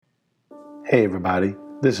Hey everybody,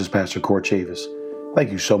 this is Pastor Cord Chavis.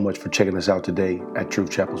 Thank you so much for checking us out today at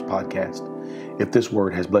Truth Chapel's podcast. If this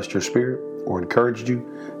word has blessed your spirit or encouraged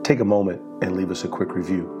you, take a moment and leave us a quick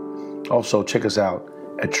review. Also, check us out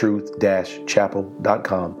at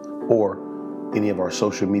truth-chapel.com or any of our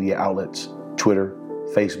social media outlets, Twitter,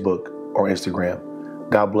 Facebook, or Instagram.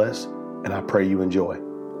 God bless, and I pray you enjoy.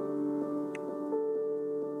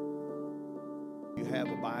 If you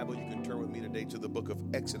have a Bible, you can turn with me today to the book of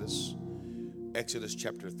Exodus. Exodus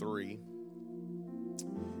chapter 3.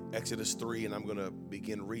 Exodus 3, and I'm going to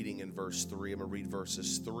begin reading in verse 3. I'm going to read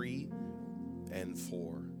verses 3 and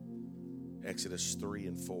 4. Exodus 3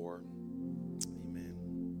 and 4. Amen.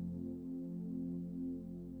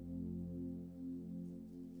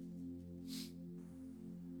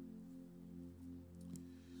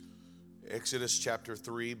 Exodus chapter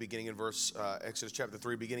 3, beginning in verse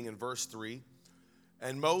 3.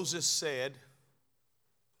 And Moses said,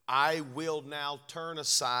 I will now turn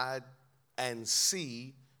aside and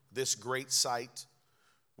see this great sight,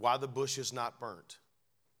 why the bush is not burnt.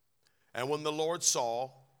 And when the Lord saw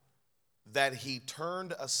that he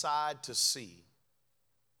turned aside to see,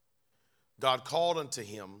 God called unto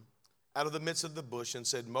him out of the midst of the bush and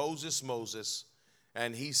said, Moses, Moses.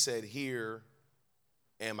 And he said, Here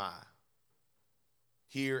am I.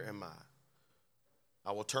 Here am I.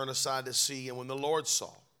 I will turn aside to see. And when the Lord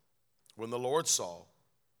saw,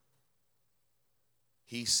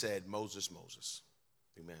 he said, Moses, Moses.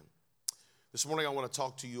 Amen. This morning I want to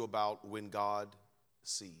talk to you about when God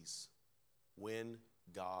sees. When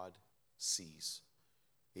God sees.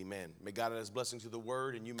 Amen. May God add his blessing to the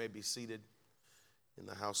word, and you may be seated in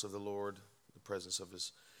the house of the Lord, in the presence of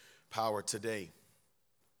his power today.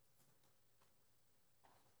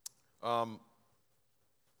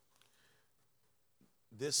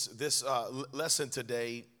 This lesson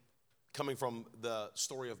today, coming from the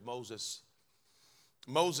story of Moses.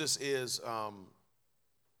 Moses is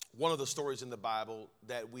one of the stories in the Bible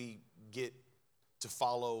that we get to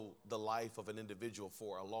follow the life of an individual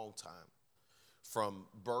for a long time, from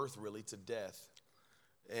birth really to death.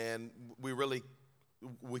 And we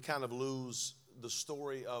kind of lose the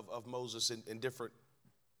story of Moses in different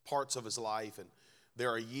parts of his life. And there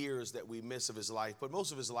are years that we miss of his life, but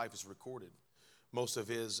most of his life is recorded. Most of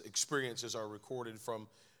his experiences are recorded, from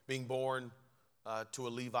being born to a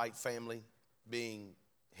Levite family, being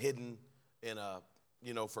hidden in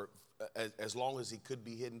for as long as he could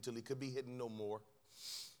be hidden, till he could be hidden no more,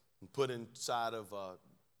 and put inside of a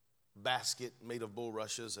basket made of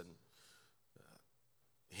bulrushes and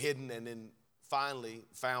hidden, and then finally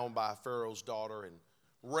found by Pharaoh's daughter and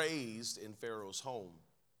raised in Pharaoh's home.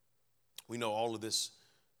 We know all of these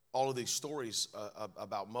stories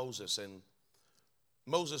about Moses. And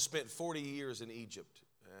Moses spent 40 years in Egypt,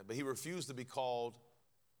 but he refused to be called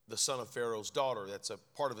the son of Pharaoh's daughter. That's a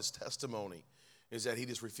part of his testimony, is that he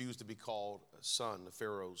just refused to be called a son of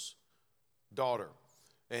Pharaoh's daughter.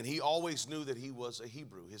 And he always knew that he was a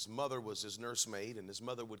Hebrew. His mother was his nursemaid, and his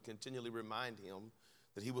mother would continually remind him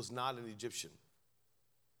that he was not an Egyptian,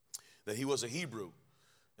 that he was a Hebrew,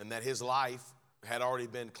 and that his life had already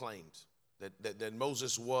been claimed, that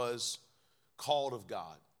Moses was called of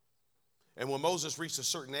God. And when Moses reached a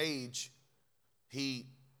certain age, he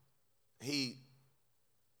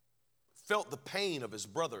felt the pain of his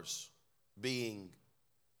brothers being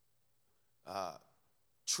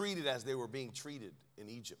treated as they were being treated in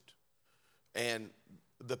Egypt. And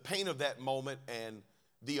the pain of that moment and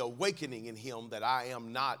the awakening in him that I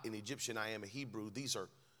am not an Egyptian, I am a Hebrew, these are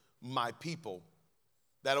my people.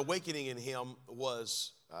 That awakening in him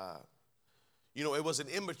was, it was an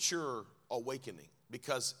immature awakening,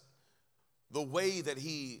 because the way that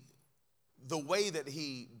he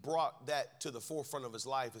brought that to the forefront of his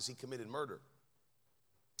life is he committed murder.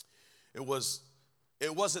 It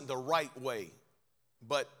wasn't the right way,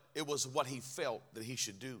 but it was what he felt that he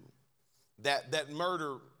should do. That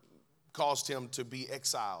murder caused him to be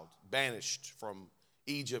exiled, banished from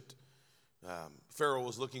Egypt. Pharaoh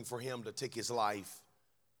was looking for him to take his life.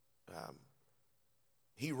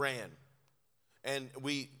 He ran. And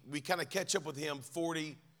we kind of catch up with him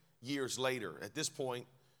 40 years later. At this point,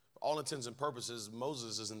 all intents and purposes,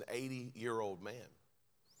 Moses is an 80-year-old man.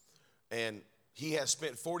 And he has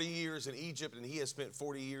spent 40 years in Egypt, and he has spent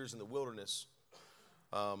 40 years in the wilderness.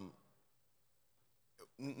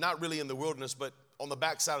 Not really in the wilderness, but on the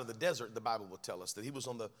backside of the desert, the Bible will tell us that he was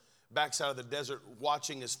on the backside of the desert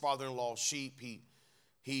watching his father-in-law's sheep.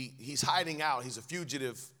 He's hiding out. He's a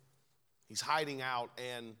fugitive. He's hiding out,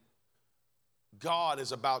 and God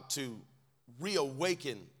is about to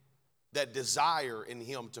reawaken that desire in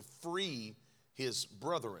him to free his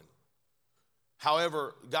brethren.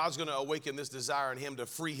 However, God's going to awaken this desire in him to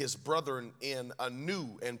free his brethren in a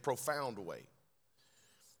new and profound way,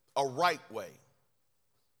 a right way,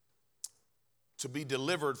 to be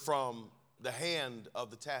delivered from the hand of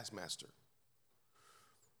the taskmaster.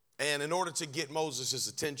 And in order to get Moses'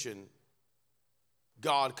 attention,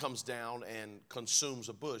 God comes down and consumes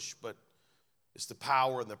a bush, but it's the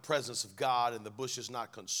power and the presence of God, and the bush is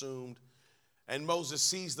not consumed. And Moses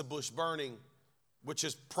sees the bush burning, which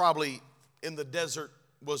is probably in the desert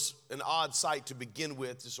was an odd sight to begin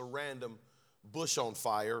with, just a random bush on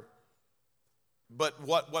fire. But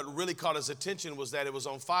what really caught his attention was that it was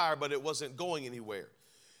on fire, but it wasn't going anywhere.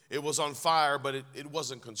 It was on fire, but it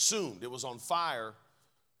wasn't consumed. It was on fire,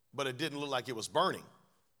 but it didn't look like it was burning.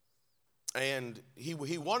 And he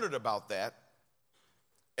wondered about that.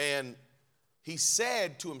 And he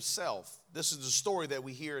said to himself, this is the story that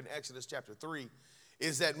we hear in Exodus chapter 3,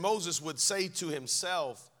 is that Moses would say to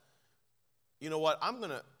himself, you know what, I'm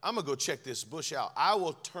gonna go check this bush out. I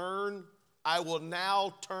will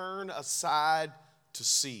now turn aside to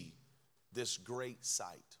see this great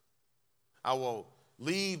sight. I will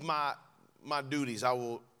leave my duties. I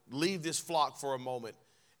will leave this flock for a moment,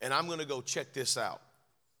 and I'm gonna go check this out.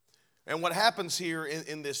 And what happens here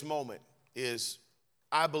in this moment is,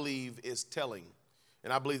 I believe, is telling.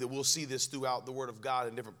 And I believe that we'll see this throughout the Word of God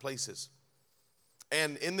in different places.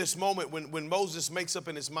 And in this moment, when Moses makes up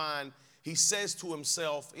in his mind, he says to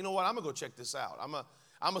himself, you know what, I'm going to go check this out. I'm going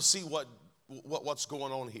to see what's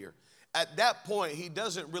going on here. At that point, he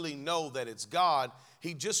doesn't really know that it's God.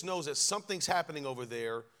 He just knows that something's happening over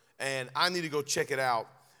there, and I need to go check it out.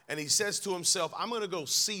 And he says to himself, I'm going to go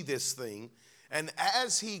see this thing. And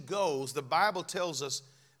as he goes, the Bible tells us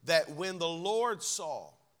that when God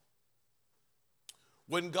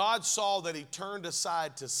saw that he turned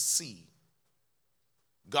aside to see,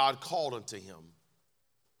 God called unto him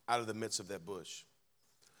out of the midst of that bush.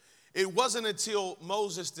 It wasn't until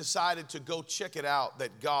Moses decided to go check it out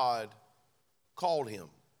that God called him.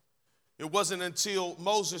 It wasn't until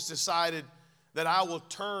Moses decided that I will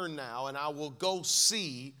turn now and I will go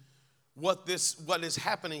see what is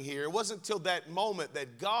happening here. It wasn't until that moment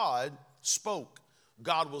that God spoke.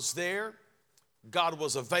 God was there. God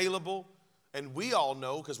was available. And we all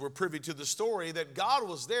know, because we're privy to the story, that God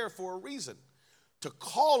was there for a reason. To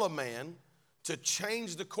call a man to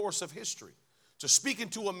change the course of history. To speak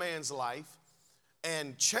into a man's life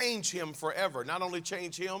and change him forever. Not only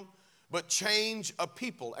change him, but change a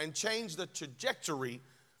people and change the trajectory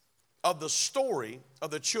of the story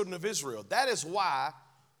of the children of Israel. That is why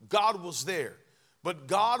God was there. But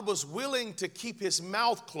God was willing to keep his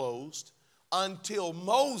mouth closed until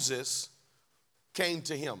Moses came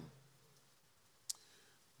to him.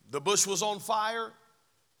 The bush was on fire.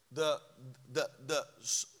 So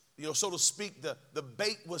to speak, the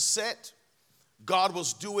bait was set. God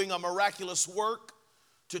was doing a miraculous work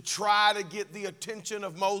to try to get the attention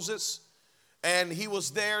of Moses. And he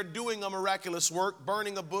was there doing a miraculous work,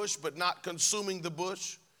 burning a bush, but not consuming the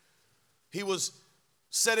bush. He was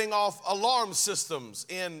setting off alarm systems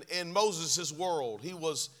in Moses' world.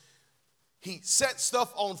 He set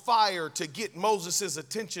stuff on fire to get Moses'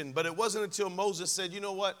 attention, but it wasn't until Moses said, you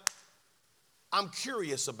know what, I'm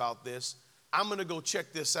curious about this. I'm going to go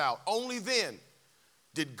check this out. Only then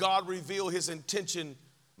did God reveal his intention,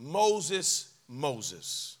 Moses.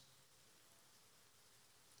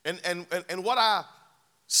 And what I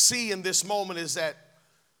see in this moment is that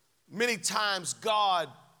many times God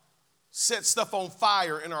sets stuff on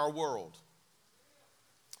fire in our world.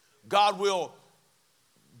 God will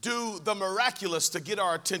do the miraculous to get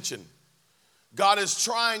our attention. God is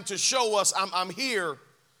trying to show us I'm here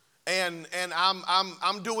and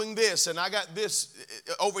I'm doing this, and I got this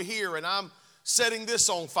over here, and I'm setting this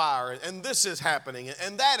on fire, and this is happening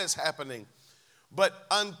and that is happening. But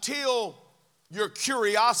until your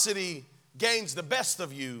curiosity gains the best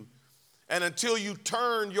of you, and until you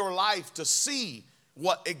turn your life to see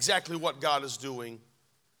exactly what God is doing,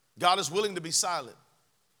 God is willing to be silent.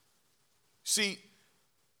 See,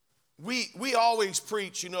 we always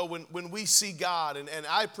preach, when we see God, and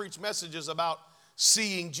I preach messages about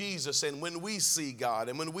seeing Jesus, and when we see God,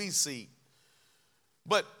 and when we see.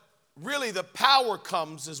 But really the power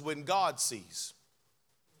comes is when God sees.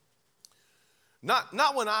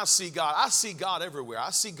 Not when I see God. I see God everywhere. I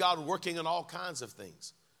see God working in all kinds of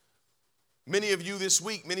things. Many of you this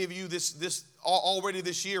week, many of you already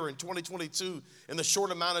this year in 2022, in the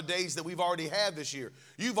short amount of days that we've already had this year,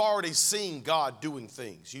 you've already seen God doing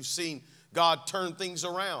things. You've seen God turn things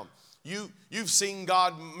around. You've seen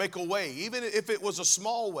God make a way, even if it was a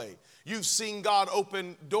small way. You've seen God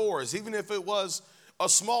open doors, even if it was a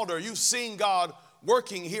small door. You've seen God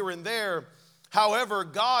working here and there. However,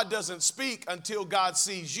 God doesn't speak until God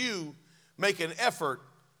sees you make an effort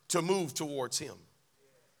to move towards him.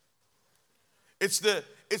 It's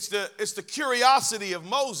the curiosity of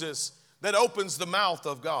Moses that opens the mouth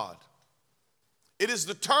of God. It is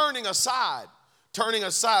the turning aside. Turning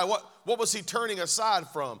aside. What was he turning aside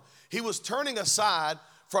from? He was turning aside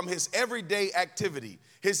from his everyday activity.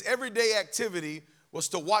 His everyday activity was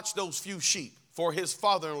to watch those few sheep for his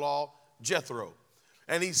father-in-law, Jethro.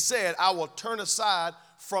 And he said, I will turn aside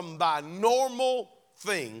from thy normal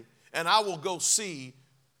thing and I will go see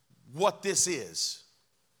what this is.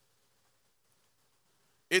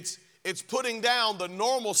 It's putting down the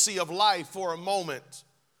normalcy of life for a moment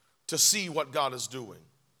to see what God is doing.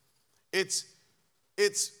 It's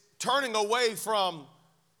turning away from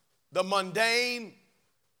the mundane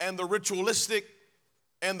and the ritualistic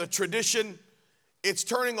and the tradition. It's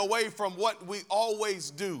turning away from what we always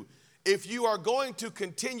do. If you are going to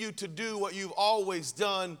continue to do what you've always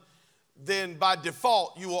done, then by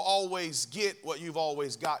default, you will always get what you've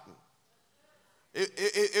always gotten.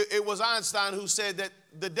 It was Einstein who said that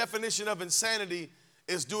the definition of insanity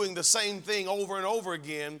is doing the same thing over and over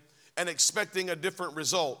again and expecting a different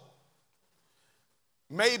result.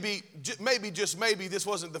 Maybe, just maybe, this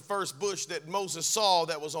wasn't the first bush that Moses saw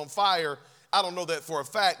that was on fire. I don't know that for a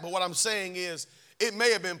fact, but what I'm saying is it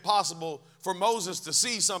may have been possible for Moses to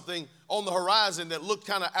see something on the horizon that looked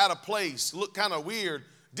kind of out of place, looked kind of weird,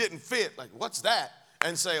 didn't fit, like, what's that?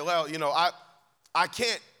 And say, well, I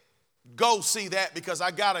can't go see that because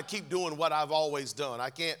I got to keep doing what I've always done. I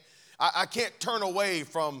can't turn away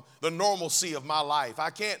from the normalcy of my life.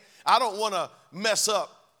 I don't want to mess up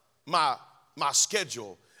my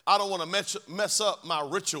schedule. I don't want to mess up my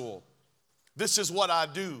ritual. This is what I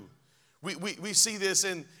do. We see this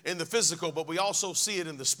in the physical, but we also see it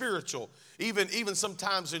in the spiritual. Even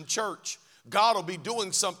sometimes in church, God will be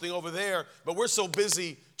doing something over there, but we're so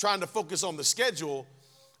busy trying to focus on the schedule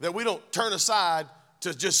that we don't turn aside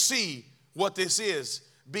to just see what this is.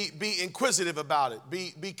 Be inquisitive about it.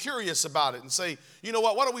 Be curious about it and say, you know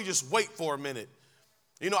what, why don't we just wait for a minute?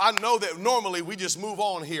 I know that normally we just move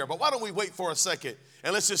on here, but why don't we wait for a second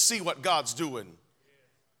and let's just see what God's doing?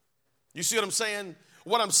 You see what I'm saying?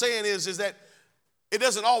 What I'm saying is that it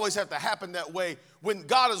doesn't always have to happen that way. When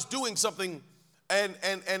God is doing something,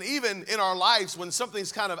 and even in our lives, when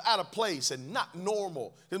something's kind of out of place and not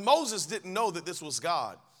normal. And Moses didn't know that this was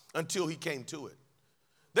God until he came to it.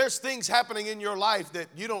 There's things happening in your life that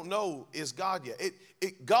you don't know is God yet.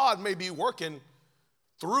 God may be working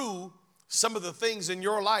through some of the things in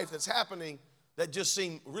your life that's happening that just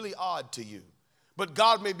seem really odd to you. But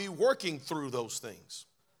God may be working through those things.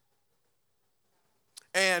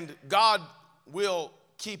 And God will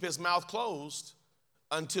keep his mouth closed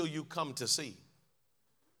until you come to see.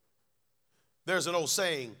 There's an old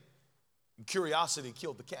saying, curiosity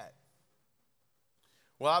killed the cat.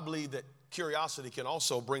 Well, I believe that curiosity can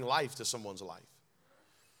also bring life to someone's life.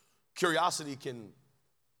 Curiosity can,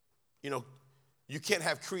 you can't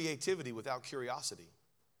have creativity without curiosity.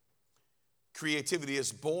 Creativity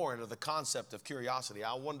is born of the concept of curiosity.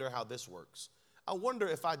 I wonder how this works. I wonder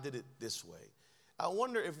if I did it this way. I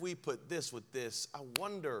wonder if we put this with this. I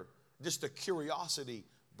wonder, just the curiosity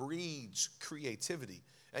breeds creativity.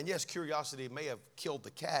 And yes, curiosity may have killed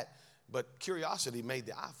the cat, but curiosity made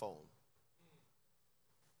the iPhone.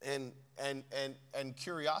 And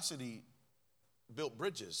curiosity built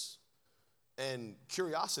bridges. And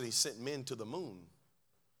curiosity sent men to the moon.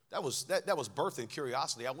 That was birthing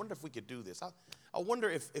curiosity. I wonder if we could do this. I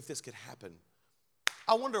wonder if this could happen.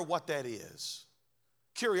 I wonder what that is.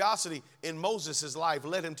 Curiosity in Moses' life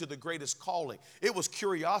led him to the greatest calling. It was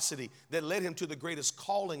curiosity that led him to the greatest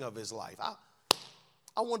calling of his life.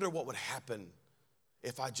 I wonder what would happen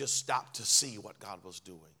if I just stopped to see what God was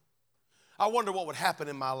doing. I wonder what would happen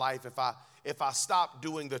in my life if I stopped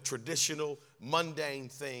doing the traditional, mundane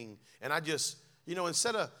thing and I just,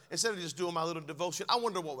 instead of just doing my little devotion, I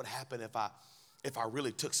wonder what would happen if I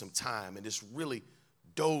really took some time and just really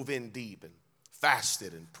dove in deep and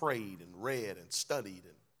fasted and prayed and read and studied.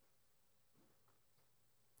 And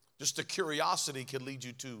just the curiosity could lead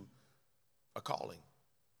you to a calling.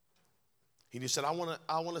 He just said, I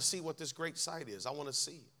want to see what this great sight is. I want to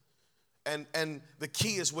see. And the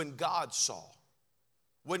key is when God saw.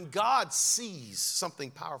 When God sees, something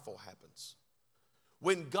powerful happens.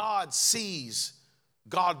 When God sees,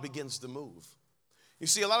 God begins to move. You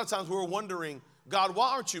see, a lot of times we're wondering, God,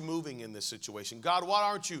 why aren't you moving in this situation? God, why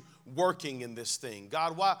aren't you working in this thing?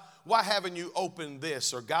 God, why haven't you opened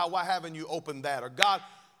this? Or God, why haven't you opened that? Or God,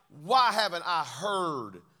 why haven't I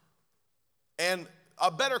heard? And a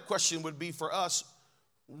better question would be for us,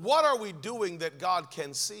 what are we doing that God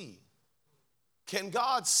can see? Can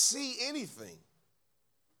God see anything?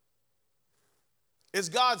 Is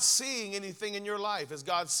God seeing anything in your life? Is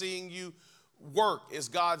God seeing you work? Is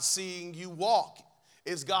God seeing you walk?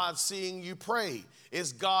 Is God seeing you pray?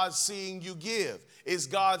 Is God seeing you give? Is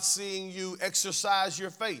God seeing you exercise your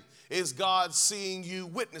faith? Is God seeing you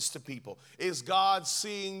witness to people? Is God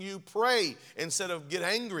seeing you pray instead of get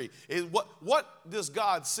angry? What does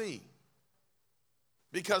God see?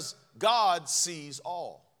 Because God sees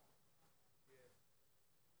all.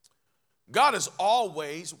 God is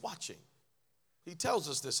always watching. He tells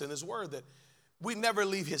us this in his word that we never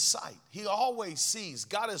leave his sight. He always sees.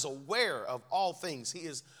 God is aware of all things. He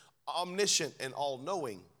is omniscient and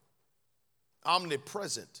all-knowing,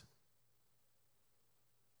 omnipresent.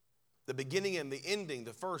 The beginning and the ending,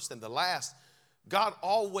 the first and the last, God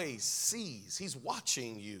always sees. He's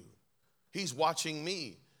watching you. He's watching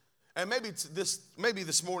me. And maybe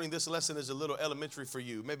this morning this lesson is a little elementary for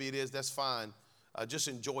you. Maybe it is. That's fine. Just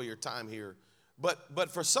enjoy your time here.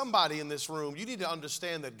 But for somebody in this room, you need to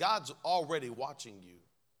understand that God's already watching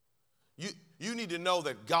you. You need to know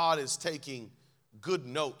that God is taking good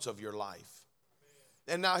notes of your life.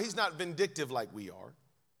 And now he's not vindictive like we are.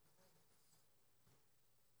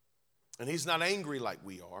 And he's not angry like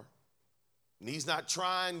we are. And he's not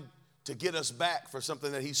trying to get us back for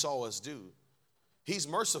something that he saw us do. He's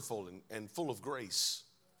merciful and full of grace,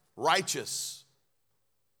 righteous.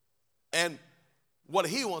 And what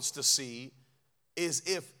he wants to see is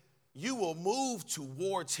if you will move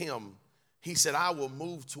towards him, he said, I will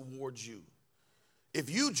move towards you. If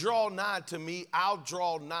you draw nigh to me, I'll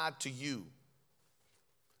draw nigh to you.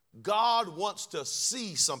 God wants to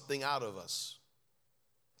see something out of us.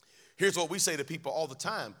 Here's what we say to people all the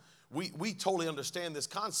time. We totally understand this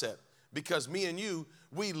concept because me and you,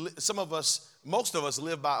 most of us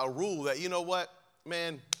live by a rule that, you know what,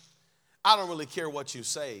 man, I don't really care what you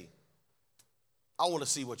say. I want to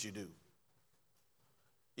see what you do.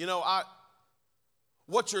 You know,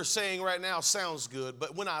 what you're saying right now sounds good,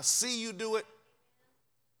 but when I see you do it,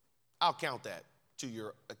 I'll count that to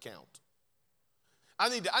your account. I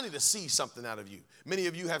need to see something out of you. Many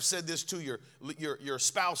of you have said this to your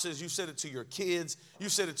spouses. You said it to your kids. You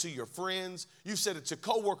said it to your friends. You said it to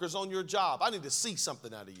coworkers on your job. I need to see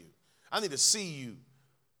something out of you. I need to see you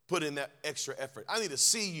put in that extra effort. I need to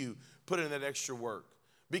see you put in that extra work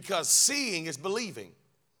because seeing is believing.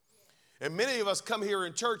 And many of us come here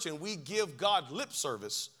in church and we give God lip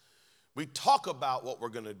service. We talk about what we're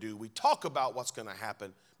going to do. We talk about what's going to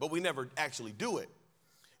happen, but we never actually do it.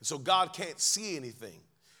 And so God can't see anything.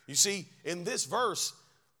 You see, in this verse,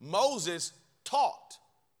 Moses talked,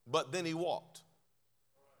 but then he walked.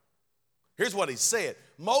 Here's what he said.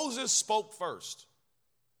 Moses spoke first.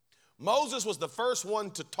 Moses was the first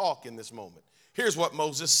one to talk in this moment. Here's what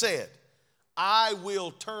Moses said. I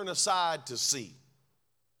will turn aside to see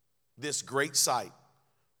this great sight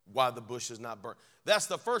while the bush is not burnt. That's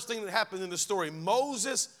the first thing that happened in the story.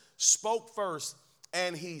 Moses spoke first,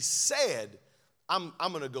 and he said, I'm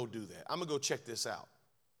going to go do that. I'm going to go check this out.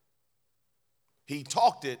 He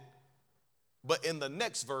talked it, but in the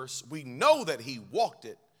next verse, we know that he walked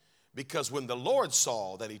it because when the Lord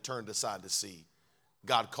saw that he turned aside to see,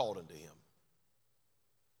 God called unto him.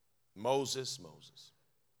 Moses.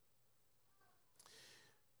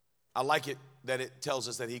 I like it that it tells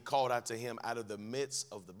us that he called out to him out of the midst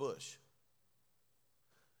of the bush.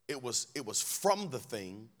 It was from the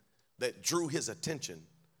thing that drew his attention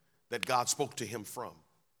that God spoke to him from.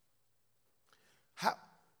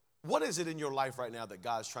 What is it in your life right now that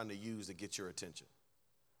God's trying to use to get your attention?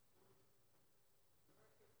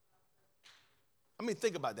 I mean,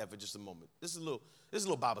 think about that for just a moment. This is a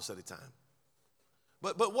little Bible study time.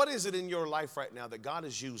 But what is it in your life right now that God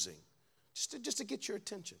is using just to get your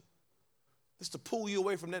attention? Just to pull you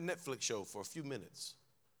away from that Netflix show for a few minutes.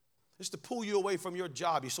 Just to pull you away from your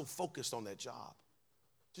job. You're so focused on that job.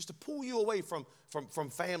 Just to pull you away from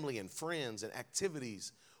family and friends and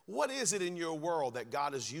activities. What is it in your world that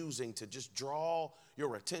God is using to just draw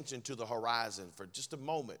your attention to the horizon for just a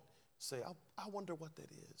moment? Say, I wonder what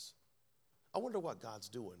that is. I wonder what God's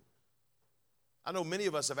doing. I know many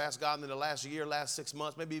of us have asked God in the last year, last 6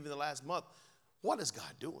 months, maybe even the last month, what is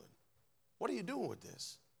God doing? What are you doing with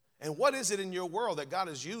this? And what is it in your world that God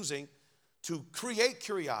is using to create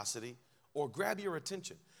curiosity or grab your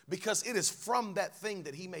attention? Because it is from that thing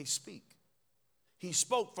that he may speak. He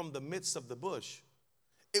spoke from the midst of the bush.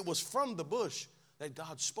 It was from the bush that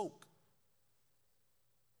God spoke.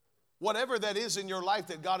 Whatever that is in your life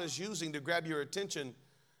that God is using to grab your attention,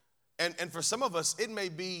 and for some of us, it may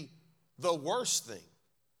be the worst thing.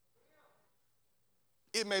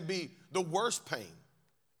 It may be the worst pain.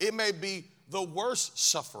 It may be the worst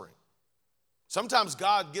suffering. Sometimes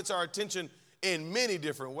God gets our attention in many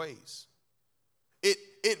different ways.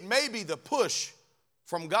 It may be the push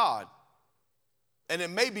from God, and it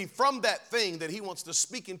may be from that thing that he wants to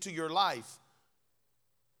speak into your life.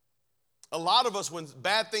 A lot of us, when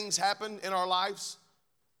bad things happen in our lives,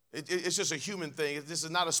 it's just a human thing. This is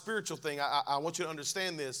not a spiritual thing. I want you to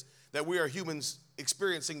understand this, that we are humans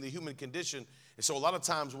experiencing the human condition. And so a lot of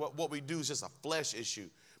times what we do is just a flesh issue.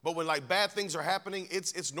 But when like bad things are happening,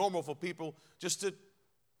 it's normal for people just to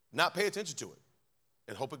not pay attention to it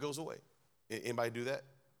and hope it goes away. Anybody do that?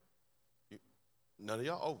 None of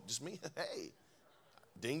y'all? Oh, just me? Hey,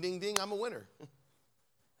 ding, ding, ding, I'm a winner.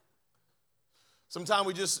 Sometimes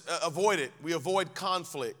we just avoid it. We avoid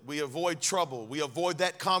conflict. We avoid trouble. We avoid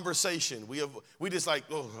that conversation. We just like,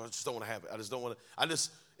 oh, I just don't want to have it.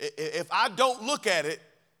 If I don't look at it,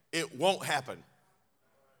 it won't happen.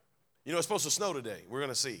 You know, it's supposed to snow today. We're going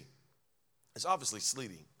to see. It's obviously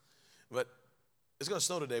sleeting, but it's going to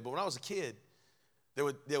snow today. But when I was a kid, they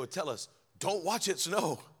would tell us, don't watch it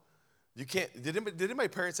snow. You can't. Did anybody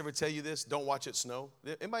parents ever tell you this? Don't watch it snow.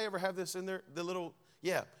 Anybody ever have this in their little?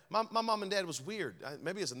 Yeah. My mom and dad was weird.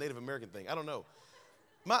 Maybe it's a Native American thing. I don't know.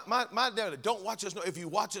 My dad, don't watch it snow. If you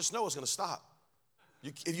watch it snow, it's going to stop.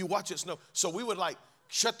 If you watch it snow. So we would like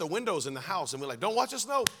shut the windows in the house and we're like, don't watch it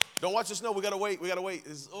snow. Don't watch it snow. We got to wait.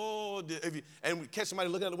 And we catch somebody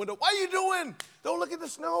looking out the window. What are you doing? Don't look at the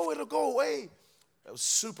snow. It'll go away. That was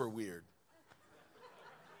super weird.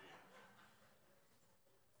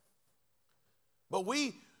 But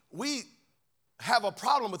we have a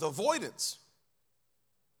problem with avoidance.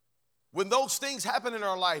 When those things happen in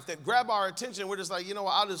our life that grab our attention, we're just like, you know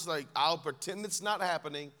what, I'll pretend it's not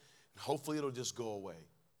happening, and hopefully it'll just go away.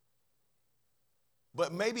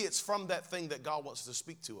 But maybe it's from that thing that God wants to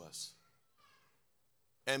speak to us.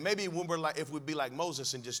 And maybe if we'd be like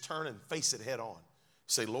Moses and just turn and face it head on.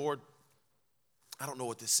 Say, Lord, I don't know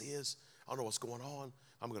what this is. I don't know what's going on.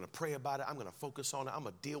 I'm going to pray about it. I'm going to focus on it. I'm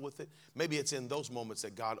going to deal with it. Maybe it's in those moments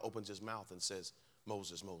that God opens his mouth and says,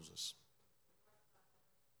 Moses, Moses.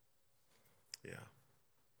 Yeah.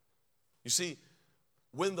 You see,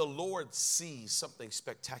 when the Lord sees, something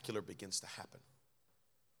spectacular begins to happen.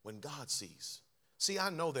 When God sees. See,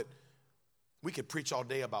 I know that we could preach all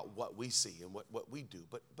day about what we see and what we do,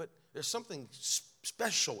 but there's something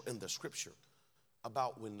special in the scripture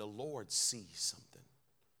about when the Lord sees something.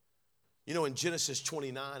 You know, in Genesis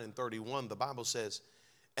 29 and 31, the Bible says,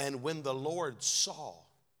 and when the Lord saw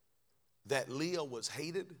that Leah was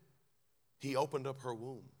hated, he opened up her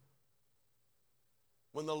womb.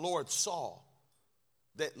 When the Lord saw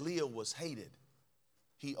that Leah was hated,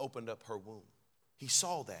 he opened up her womb. He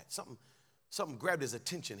saw that. Something grabbed his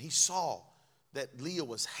attention. He saw that Leah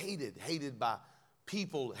was hated by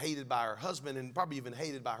people, hated by her husband, and probably even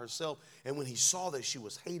hated by herself. And when he saw that she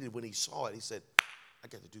was hated, when he saw it, he said, I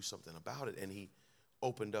got to do something about it. And he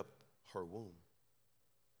opened up her womb.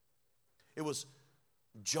 It was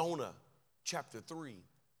Jonah chapter 3.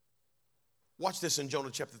 Watch this in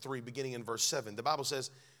Jonah chapter 3, beginning in verse 7. The Bible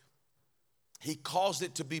says, he caused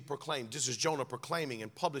it to be proclaimed. This is Jonah proclaiming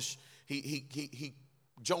and published.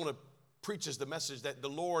 Jonah preaches the message that the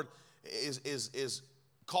Lord is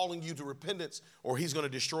calling you to repentance, or he's going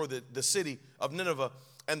to destroy the city of Nineveh.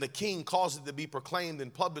 And the king caused it to be proclaimed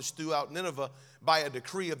and published throughout Nineveh by a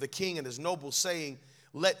decree of the king and his nobles, saying,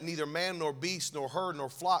 let neither man nor beast nor herd nor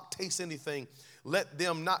flock taste anything. Let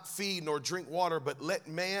them not feed nor drink water, but let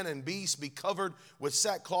man and beast be covered with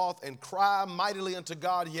sackcloth and cry mightily unto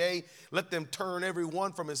God. Yea, let them turn every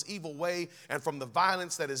one from his evil way and from the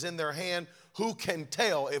violence that is in their hand. Who can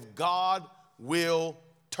tell if God will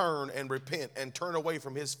turn and repent and turn away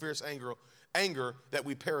from his fierce anger that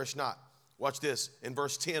we perish not? Watch this in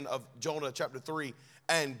verse 10 of Jonah chapter 3.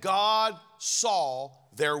 And God saw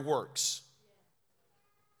their works.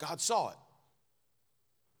 God saw it.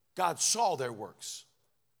 God saw their works.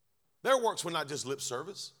 Their works were not just lip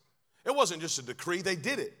service. It wasn't just a decree. They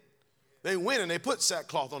did it. They went and they put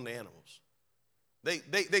sackcloth on the animals.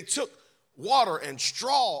 They took water and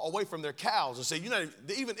straw away from their cows and said, you know,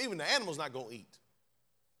 even the animal's not going to eat.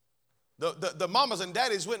 The mamas and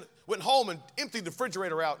daddies went home and emptied the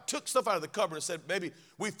refrigerator out, took stuff out of the cupboard and said, baby,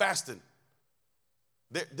 we fasted.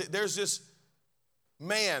 There's this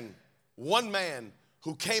man, one man,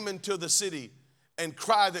 who came into the city and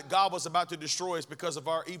cried that God was about to destroy us because of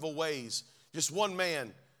our evil ways. Just one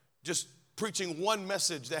man, just preaching one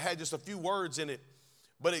message that had just a few words in it,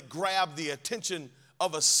 but it grabbed the attention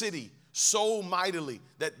of a city so mightily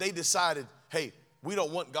that they decided, hey, we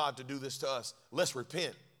don't want God to do this to us. Let's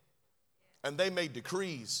repent. And they made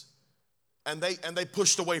decrees, and they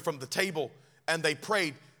pushed away from the table, and they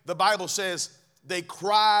prayed. The Bible says they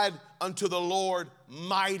cried unto the Lord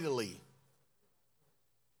mightily.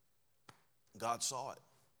 God saw it.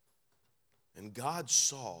 And God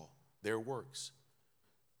saw their works.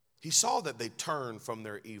 He saw that they turned from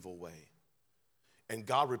their evil way. And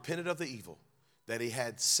God repented of the evil that he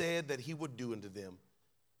had said that he would do unto them,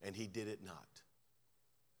 and he did it not.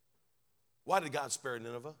 Why did God spare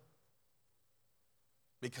Nineveh?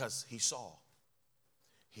 Because he saw.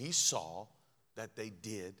 He saw that they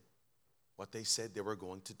did what they said they were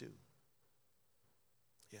going to do.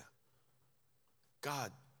 Yeah.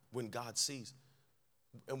 God, when God sees,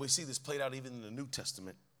 and we see this played out even in the New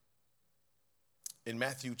Testament. In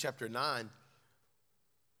Matthew chapter 9,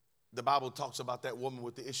 the Bible talks about that woman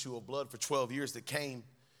with the issue of blood for 12 years that came,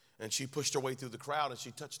 and she pushed her way through the crowd, and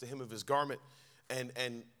she touched the hem of his garment,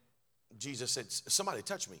 and Jesus said, somebody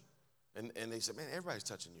touch me. And they said, man, everybody's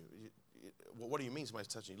touching you. What do you mean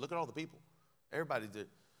somebody's touching you? Look at all the people. Everybody,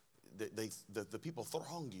 the people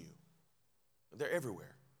throng you. They're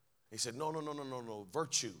everywhere. He said, no.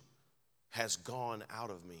 Virtue has gone out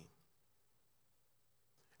of me.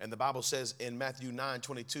 And the Bible says in Matthew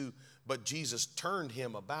 9:22, but Jesus turned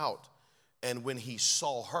him about, and when he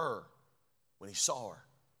saw her, he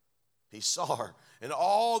saw her, and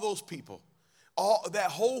all those people, all that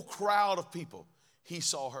whole crowd of people, he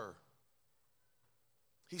saw her.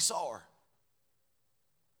 He saw her.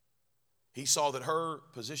 He saw that her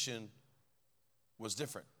position was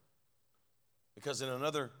different. Because in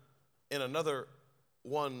another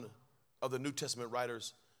one of the New Testament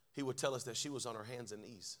writers, he would tell us that she was on her hands and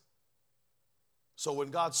knees. So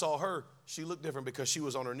when God saw her, she looked different because she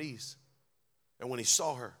was on her knees. And when he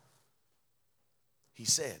saw her, he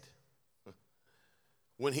said.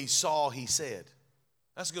 When he saw, he said.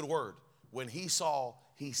 That's a good word. When he saw,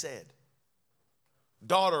 he said.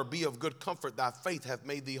 Daughter, be of good comfort, thy faith hath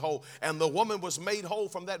made thee whole. And the woman was made whole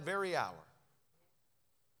from that very hour.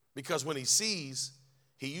 Because when he sees,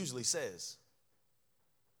 he usually says.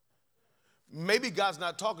 Maybe God's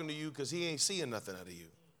not talking to you because he ain't seeing nothing out of you.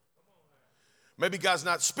 Maybe God's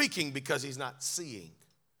not speaking because he's not seeing.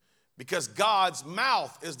 Because God's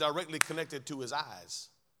mouth is directly connected to his eyes.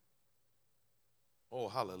 Oh,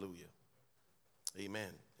 hallelujah. Amen.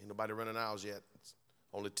 Ain't nobody running aisles yet. It's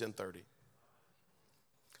only 10:30.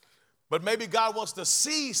 But maybe God wants to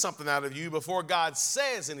see something out of you before God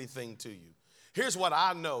says anything to you. Here's what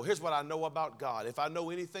I know. Here's what I know about God. If I know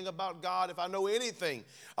anything about God, if I know anything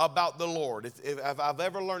about the Lord, if I've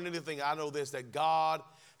ever learned anything, I know this, that God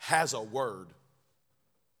has a word.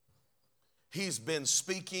 He's been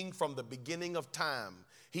speaking from the beginning of time.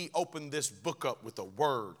 He opened this book up with a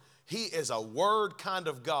word. He is a word kind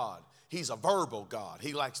of God. He's a verbal God.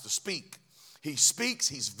 He likes to speak. He speaks.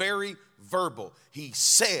 He's very verbal. He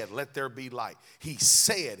said, let there be light. He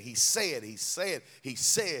said.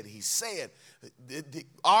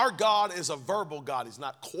 Our God is a verbal God. He's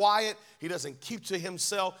not quiet. He doesn't keep to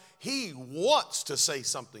himself. He wants to say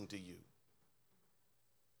something to you.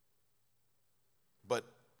 But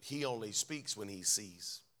he only speaks when he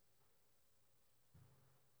sees.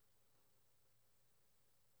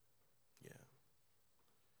 Yeah.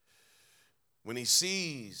 When he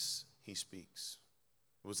sees, he speaks.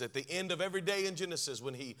 It was at the end of every day in Genesis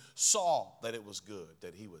when he saw that it was good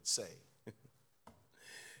that he would say.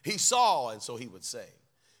 He saw, and so he would say.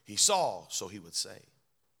 He saw, so he would say.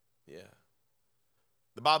 Yeah.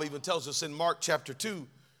 The Bible even tells us in Mark chapter 2,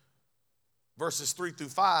 verses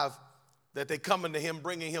 3-5, that they come unto him,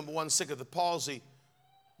 bringing him one sick of the palsy,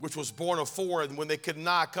 which was born of 4. And when they could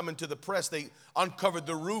not come into the press, they uncovered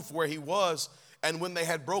the roof where he was. And when they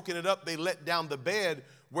had broken it up, they let down the bed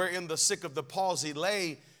wherein the sick of the palsy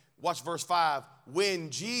lay. Watch verse 5. When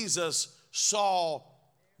Jesus saw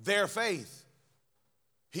their faith.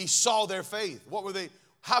 He saw their faith. What were they?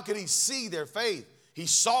 How could he see their faith? He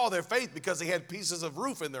saw their faith because they had pieces of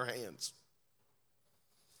roof in their hands.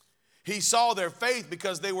 He saw their faith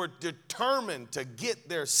because they were determined to get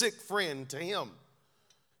their sick friend to him.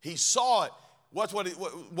 He saw it.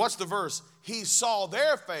 What's the verse? He saw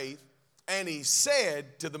their faith and he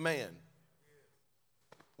said to the man.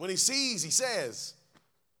 When he sees, he says.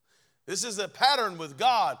 This is a pattern with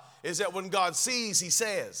God, is that when God sees, he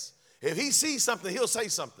says. If he sees something, he'll say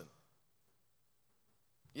something.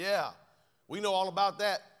 Yeah, we know all about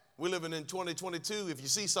that. We're living in 2022. If you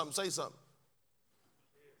see something, say something.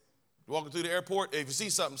 You're walking through the airport, if you see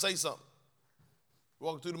something, say something. You're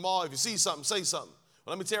walking through the mall, if you see something, say something.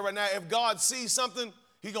 Well, let me tell you right now, if God sees something,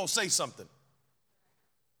 he's going to say something.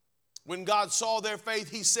 When God saw their faith,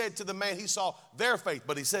 he said to the man, he saw their faith,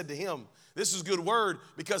 but he said to him, this is a good word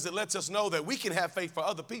because it lets us know that we can have faith for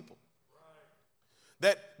other people.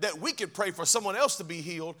 that we can pray for someone else to be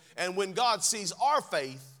healed, and when God sees our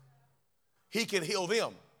faith, he can heal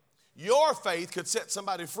them. Your faith could set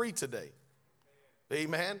somebody free today.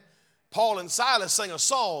 Amen. Paul and Silas sang a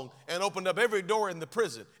song and opened up every door in the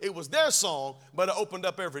prison. It was their song, but it opened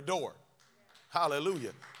up every door.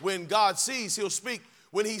 Hallelujah. When God sees, he'll speak.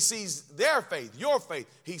 When he sees their faith, your faith,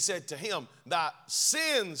 he said to him, thy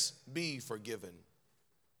sins be forgiven.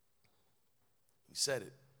 He said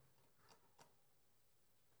it.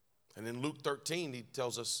 And in Luke 13, he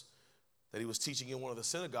tells us that he was teaching in one of the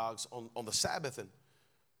synagogues on the Sabbath, and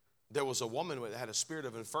there was a woman that had a spirit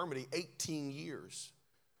of infirmity 18 years.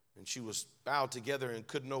 And she was bowed together and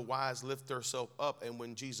could no wise lift herself up. And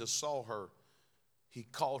when Jesus saw her, he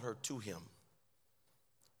called her to him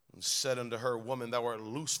and said unto her, Woman, thou art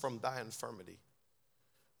loose from thy infirmity.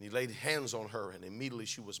 And he laid hands on her, and immediately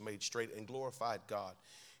she was made straight and glorified God.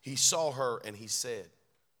 He saw her and he said,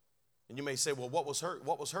 and you may say, well, what was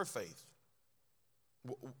her faith?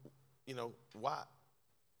 You know,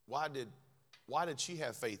 why did she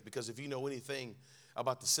have faith? Because if you know anything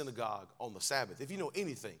about the synagogue on the Sabbath, if you know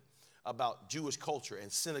anything about Jewish culture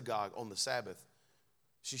and synagogue on the Sabbath,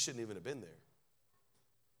 she shouldn't even have been there.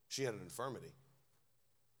 She had an infirmity.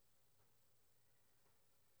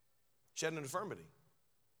 She had an infirmity.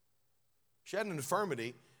 She had an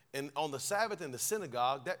infirmity, and on the Sabbath in the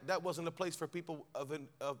synagogue, that wasn't a place for people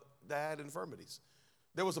that had infirmities.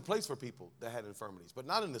 There was a place for people that had infirmities, but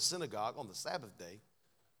not in the synagogue on the Sabbath day.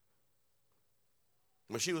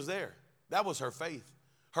 But she was there. That was her faith.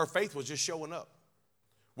 Her faith was just showing up.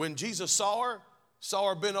 When Jesus saw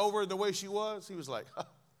her bent over the way she was, he was like,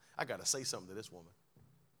 I got to say something to this woman.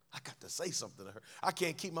 I got to say something to her. I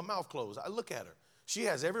can't keep my mouth closed. I look at her. She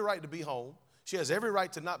has every right to be home. She has every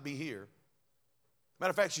right to not be here.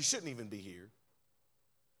 Matter of fact, she shouldn't even be here.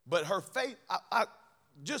 But her faith,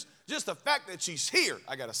 just the fact that she's here,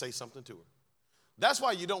 I got to say something to her. That's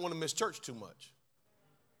why you don't want to miss church too much.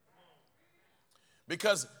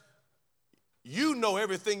 Because you know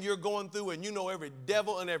everything you're going through, and you know every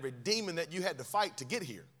devil and every demon that you had to fight to get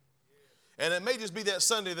here. And it may just be that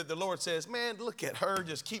Sunday that the Lord says, man, look at her,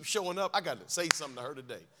 just keep showing up. I got to say something to her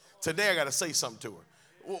today. Today I got to say something to her.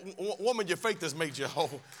 Woman, your faith has made you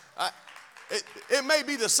whole. It may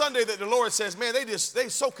be the Sunday that the Lord says, man, they're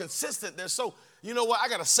so consistent. They're so, you know what, I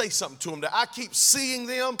got to say something to them. That I keep seeing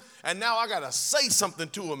them, and now I got to say something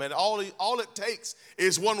to them. And all it takes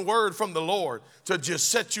is one word from the Lord to just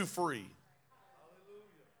set you free.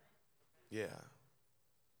 Yeah.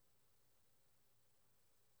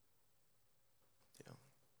 Yeah.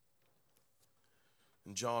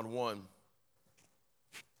 In John 1,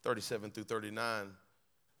 37 through 39,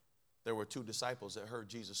 there were two disciples that heard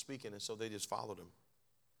Jesus speaking, and so they just followed him.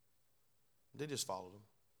 They just followed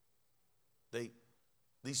him.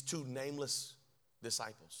 These two nameless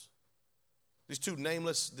disciples,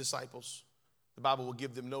 the Bible will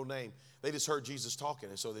give them no name. They just heard Jesus talking,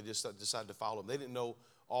 and so they just decided to follow him. They didn't know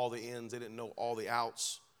all the ins. They didn't know all the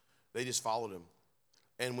outs. They just followed him.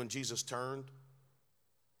 And when Jesus turned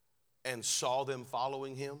and saw them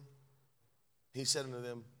following him, he said unto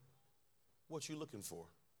them, what you looking for?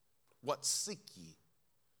 What seek ye?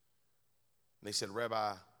 And they said,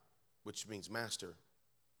 Rabbi, which means master.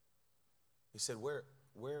 He said, where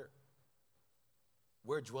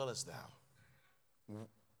dwellest thou?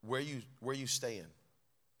 Where you staying?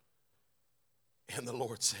 And the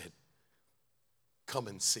Lord said, come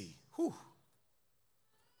and see. Whew.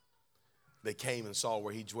 They came and saw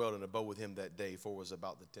where he dwelt and abode with him that day, for it was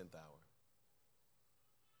about the 10th hour.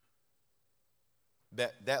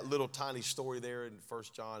 That little tiny story there in 1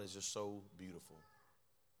 John is just so beautiful.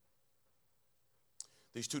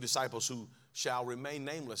 These two disciples who shall remain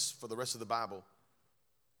nameless for the rest of the Bible,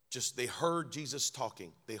 they heard Jesus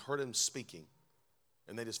talking. They heard him speaking,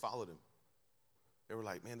 and they just followed him. They were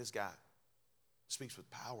like, man, this guy speaks with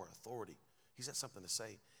power, authority. He's got something to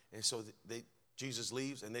say. And so Jesus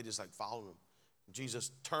leaves, and they just like follow him.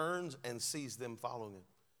 Jesus turns and sees them following him.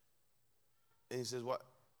 And he says, what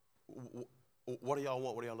do y'all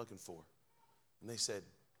want? What are y'all looking for? And they said,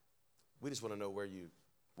 we just want to know where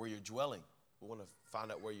you're dwelling. We want to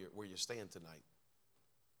find out where you're staying tonight.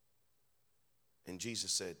 And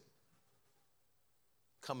Jesus said,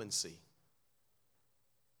 come and see.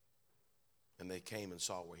 And they came and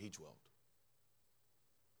saw where he dwelt.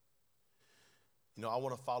 You know, I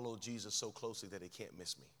want to follow Jesus so closely that he can't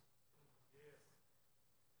miss me.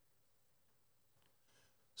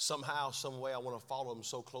 Somehow, some way, I want to follow him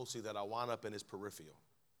so closely that I wind up in his peripheral.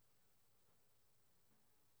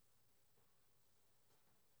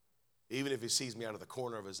 Even if he sees me out of the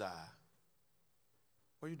corner of his eye.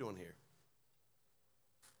 What are you doing here?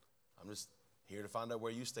 Here to find out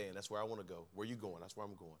where you stand. That's where I want to go. Where you going? That's where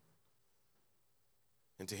I'm going.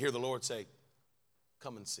 And to hear the Lord say,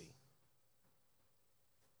 come and see.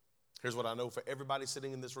 Here's what I know for everybody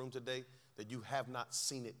sitting in this room today, that you have not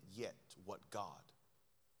seen it yet, what God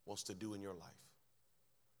wants to do in your life.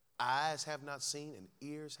 Eyes have not seen and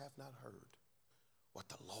ears have not heard what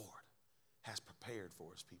the Lord has prepared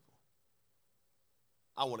for his people.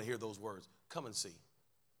 I want to hear those words. Come and see.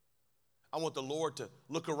 I want the Lord to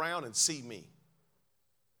look around and see me.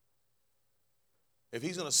 If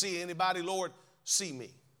he's going to see anybody, Lord, see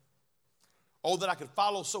me. Oh, that I can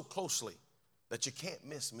follow so closely that you can't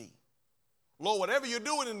miss me. Lord, whatever you're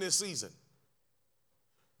doing in this season,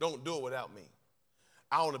 don't do it without me.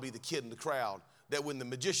 I want to be the kid in the crowd that when the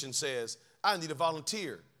magician says, I need a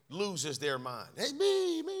volunteer, loses their mind. Hey,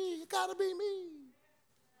 me, it gotta be me.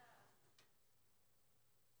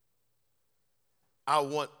 I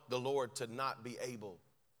want the Lord to not be able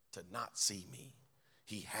to not see me.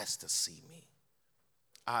 He has to see me.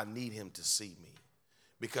 I need him to see me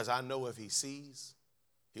because I know if he sees,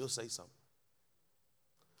 he'll say something.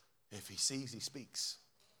 If he sees, he speaks.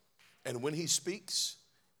 And when he speaks,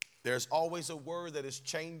 there's always a word that is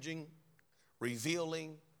changing,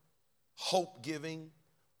 revealing, hope-giving,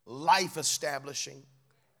 life-establishing.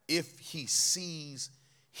 If he sees,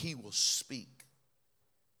 he will speak.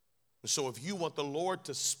 And so if you want the Lord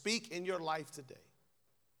to speak in your life today,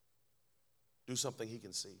 do something he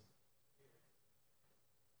can see.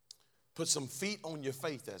 Put some feet on your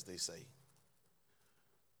faith, as they say.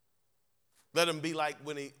 Let him be like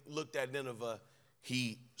when he looked at Nineveh,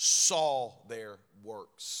 he saw their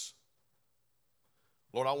works.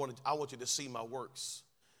 Lord, I want you to see my works.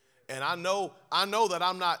 And I know that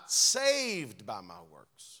I'm not saved by my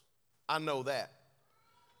works. I know that.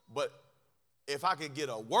 But if I could get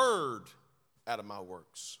a word out of my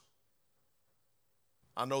works,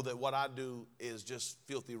 I know that what I do is just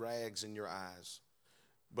filthy rags in your eyes.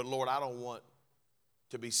 But Lord, I don't want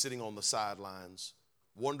to be sitting on the sidelines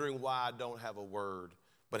wondering why I don't have a word,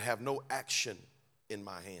 but have no action in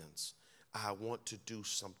my hands. I want to do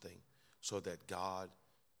something so that God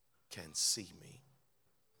can see me.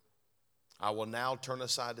 I will now turn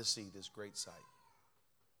aside to see this great sight.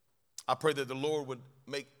 I pray that the Lord would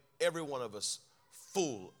make every one of us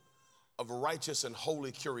full of righteous and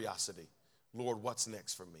holy curiosity. Lord, what's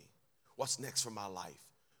next for me? What's next for my life?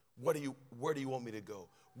 Where do you want me to go?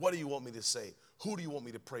 What do you want me to say? Who do you want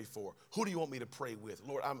me to pray for? Who do you want me to pray with?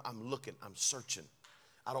 Lord, I'm looking, I'm searching.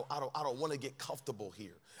 I don't want to get comfortable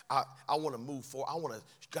here. I want to move forward. I want to,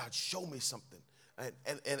 God, show me something.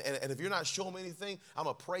 And if you're not showing me anything, I'm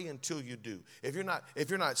going to pray until you do. If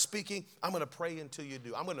you're not speaking, I'm going to pray until you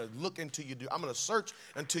do. I'm going to look until you do. I'm going to search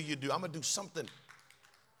until you do. I'm going to do something.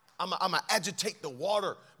 I'm going to agitate the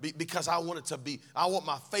water because I want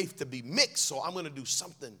my faith to be mixed. So I'm going to do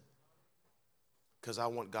something because I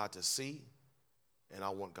want God to see and I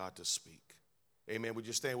want God to speak. Amen. Would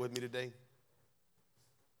you stand with me today?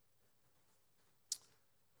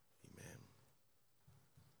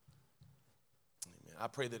 I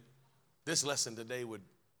pray that this lesson today would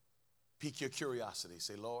pique your curiosity.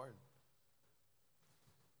 Say, Lord,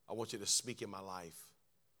 I want you to speak in my life.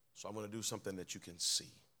 So I'm going to do something that you can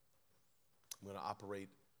see. I'm going to operate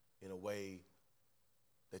in a way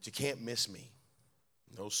that you can't miss me.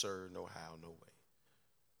 No, sir, no how, no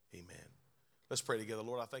way. Amen. Let's pray together.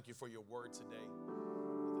 Lord, I thank you for your word today.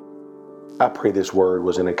 I pray this word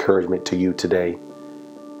was an encouragement to you today.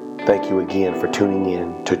 Thank you again for tuning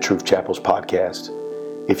in to Truth Chapel's podcast.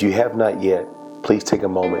 If you have not yet, please take a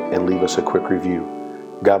moment and leave us a quick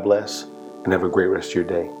review. God bless and have a great rest of your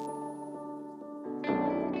day.